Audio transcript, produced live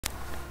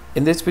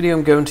In this video,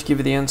 I'm going to give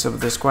you the answer of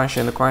this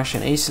question. The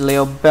question is,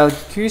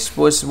 Belgicus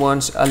was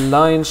once a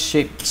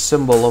lion-shaped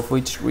symbol of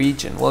which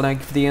region? Well, I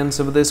give the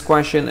answer for this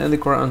question, and the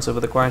correct answer for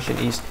the question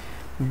is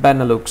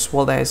Benelux.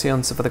 Well, that is the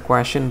answer for the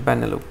question,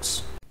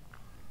 Benelux.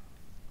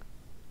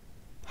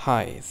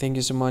 Hi, thank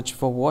you so much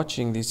for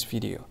watching this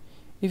video.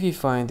 If you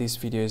find this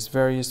video is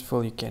very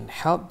useful, you can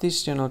help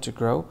this channel to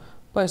grow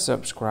by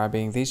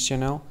subscribing this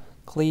channel.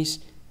 Please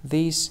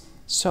this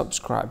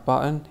subscribe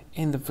button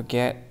and don't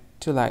forget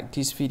to like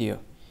this video.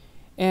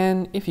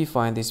 And if you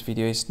find this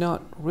video is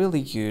not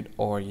really good,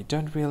 or you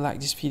don't really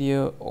like this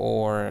video,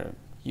 or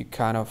you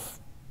kind of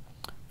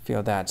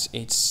feel that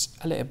it's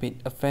a little bit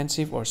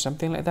offensive or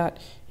something like that,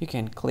 you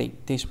can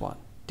click this one,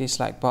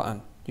 dislike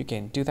button. You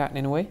can do that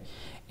anyway.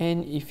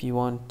 And if you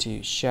want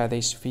to share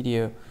this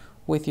video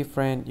with your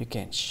friend, you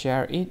can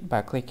share it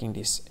by clicking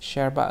this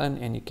share button,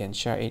 and you can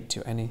share it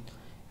to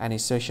any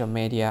social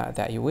media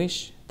that you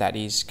wish that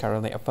is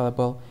currently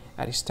available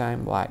at this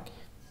time, like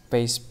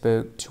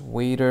Facebook,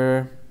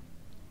 Twitter,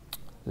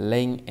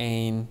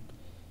 LinkedIn,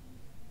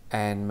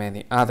 and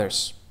many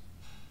others,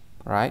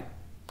 right?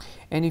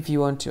 And if you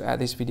want to add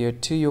this video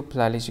to your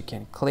playlist, you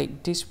can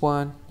click this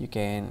one. You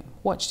can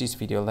watch this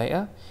video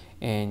later,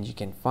 and you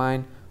can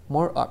find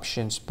more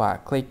options by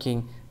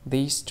clicking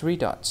these three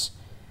dots.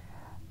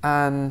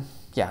 And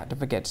yeah, don't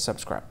forget to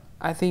subscribe.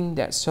 I think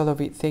that's all of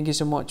it. Thank you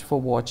so much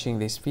for watching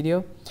this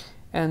video,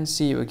 and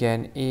see you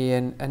again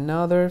in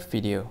another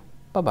video.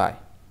 Bye bye.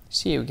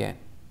 See you again.